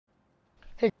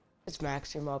It's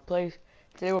Maximo. Play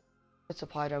today. We're a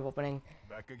supply drop opening.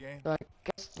 Back again? So I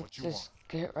guess let's just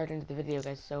get right into the video,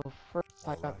 guys. So first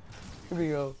supply drop. Here we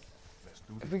go.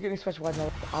 If we get any special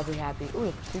weapons, I'll be happy. Ooh,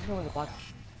 the prestige one with the block.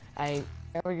 I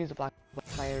never use the block, but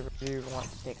if I really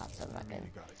want to take out something, I can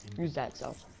use that.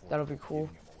 So that'll be cool.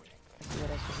 Let's see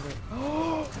what else we can do.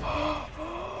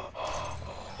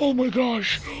 Oh my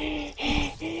gosh!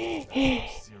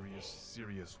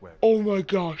 Serious web. Oh my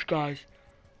gosh, guys!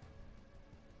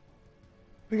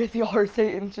 We got the Arthur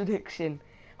interdiction.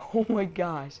 Oh my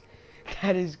gosh.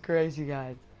 That is crazy,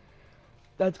 guys.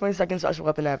 That's my second special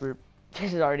weapon ever.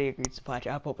 This is already a great supply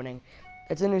drop opening.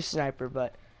 It's a new sniper,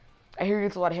 but I hear it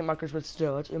gets a lot of hit markers, but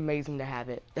still, it's amazing to have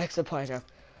it. That supply drop.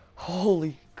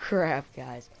 Holy crap,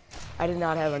 guys. I did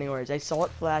not have any words. I saw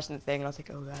it flash in the thing, and I was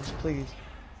like, oh gosh, please.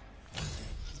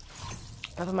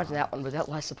 Not to mention that one, but that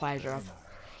last supply drop.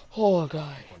 Oh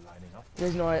god.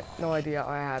 You guys no idea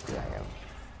how happy I am.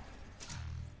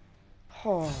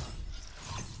 Oh.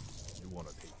 You want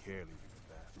to take care of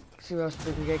that. See what else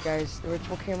we can get, guys. The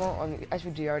ritual camo on the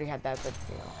SVG already had that, but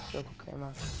you know, still cool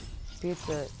camo.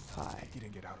 Pizza pie. He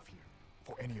didn't get out of here.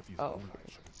 For any of you, oh,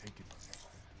 should take it.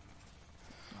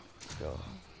 Let's go.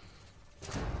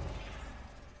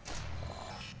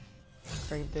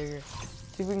 Right there.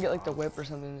 See if we can get like the whip or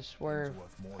something to swerve.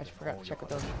 I just forgot to check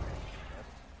with those.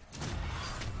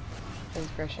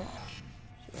 Transgression.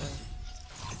 Sure.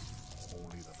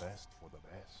 Only the best for the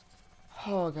best.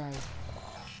 Oh, guys.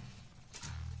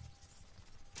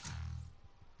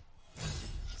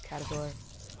 Caterpillar.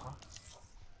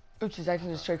 Oops, he's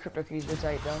actually just straight crypto keys. Good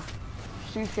sight, though.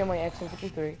 Shoes came on the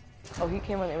XM53. Oh, he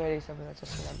came on the M87. That's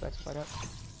just that's right up.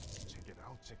 Check it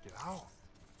out. Check it out.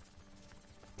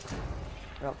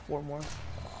 About 4 more.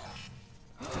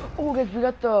 Oh, guys, we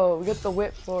got the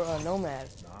whip for Nomad.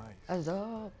 Nice. That's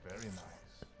up. Very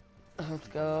nice. Let's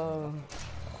go.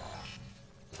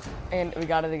 And we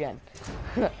got it again.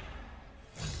 He's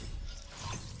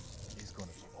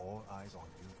gonna be all eyes on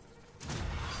you.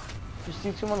 Just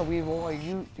teach him on the Weevil. Do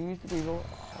you use the Weevil?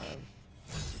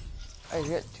 I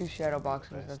get 2 shadow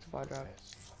boxes. That's a bar drop.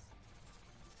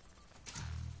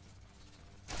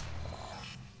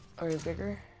 Alright,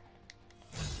 bigger.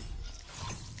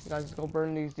 You guys just go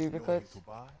burn these duplicates.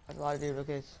 That's a lot of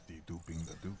duplicates. Deduping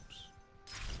the dupes.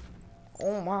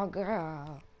 Oh my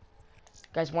god.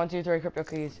 Guys, 1, 2, 3 crypto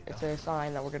keys. It's a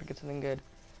sign that we're gonna get something good.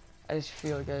 I just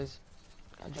feel it, guys.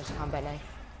 Just combat knife.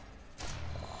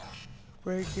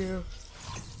 Break you.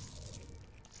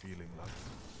 Feeling lucky.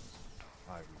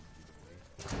 I will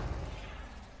either way.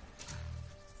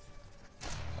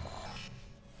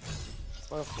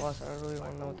 What a plus, I really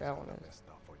want to know what that one is.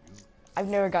 I've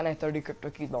never gotten a 30 crypto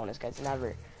keys bonus, guys.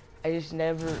 Never. I just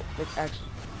never like actually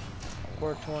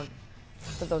worked on.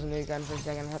 I thought that was a new gun for a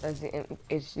second. I thought that was the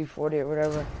HD40 or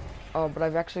whatever. But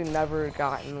I've actually never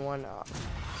gotten one,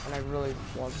 and I really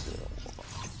want to.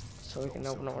 So we can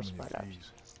open up more supply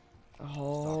drops.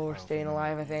 Oh, we're staying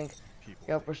alive, I think.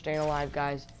 Yep, we're staying alive,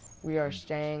 guys. We are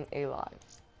staying alive.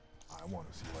 I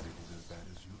want to see what it is as bad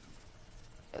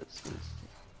as you do.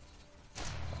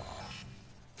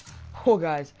 Oh,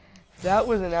 guys, that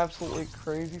was an absolutely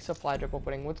crazy supply drop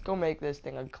opening. Let's go make this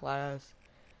thing a class.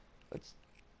 Let's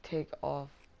take off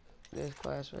this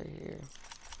class right here.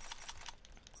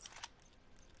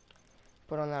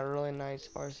 Put on that really nice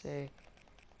RC.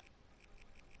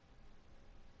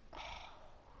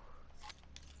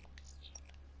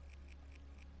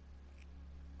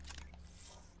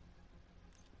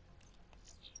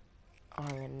 I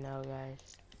don't even know,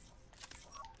 guys.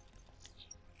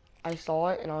 I saw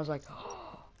it and I was like,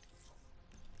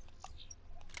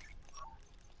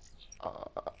 no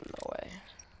way.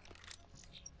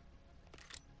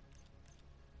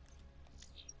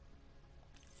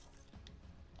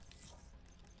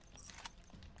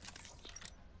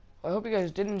 Well, I hope you guys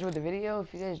did enjoy the video.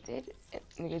 If you guys did, and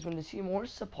you guys want to see more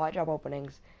supply drop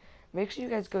openings, make sure you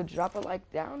guys go drop a like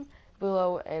down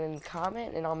below and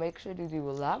comment, and I'll make sure to do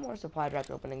a lot more supply drop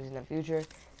openings in the future.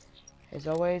 As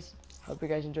always, hope you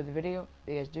guys enjoyed the video.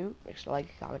 If you guys do, make sure to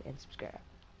like, comment, and subscribe.